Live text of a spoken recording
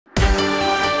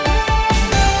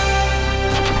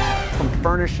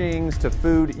furnishings to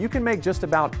food, you can make just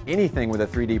about anything with a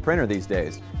 3D printer these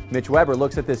days. Mitch Weber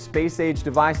looks at this space-age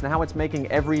device and how it's making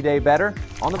every day better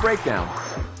on The Breakdown.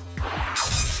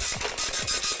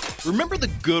 Remember the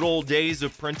good old days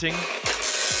of printing?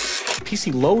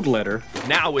 PC load letter.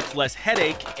 Now it's less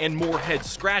headache and more head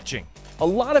scratching. A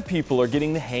lot of people are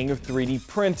getting the hang of 3D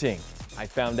printing. I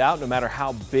found out no matter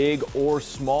how big or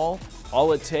small,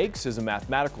 all it takes is a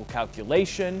mathematical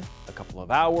calculation, a couple of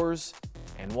hours,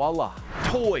 and voila.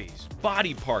 Toys,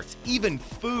 body parts, even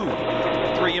food.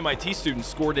 3 MIT students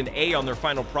scored an A on their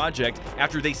final project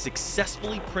after they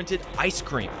successfully printed ice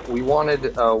cream. We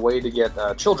wanted a way to get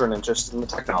children interested in the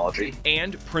technology.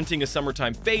 And printing a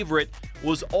summertime favorite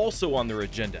was also on their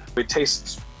agenda. It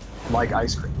tastes like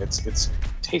ice cream. It's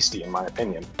tasty in my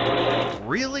opinion.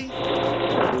 Really?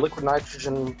 Liquid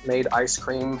nitrogen made ice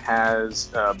cream has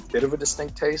a bit of a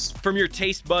distinct taste. From your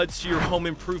taste buds to your home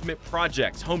improvement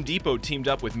projects, Home Depot teamed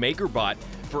up with MAKERBOT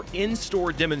for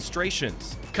in-store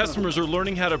demonstrations. Customers are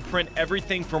learning how to print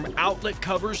everything from outlet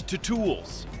covers to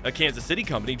tools. A Kansas City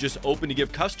company just opened to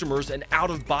give customers an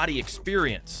out-of-body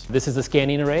experience. This is the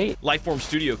scanning array. Lifeform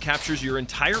Studio captures your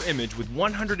entire image with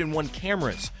 101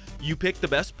 cameras. You pick the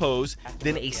best pose,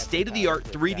 then a state-of-the-art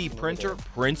 3D printer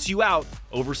prints you out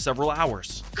over several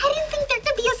hours. I didn't think there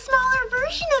could be a smaller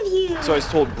version of you. So I was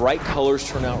told bright colors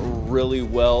turn out really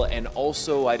well, and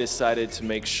also I decided to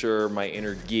make sure my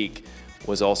inner geek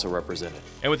was also represented.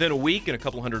 And within a week and a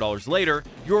couple $100s later,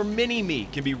 your mini-me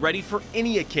can be ready for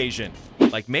any occasion,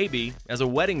 like maybe as a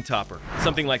wedding topper.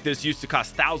 Something like this used to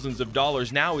cost thousands of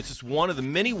dollars. Now it's just one of the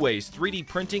many ways 3D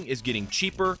printing is getting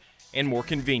cheaper and more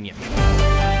convenient.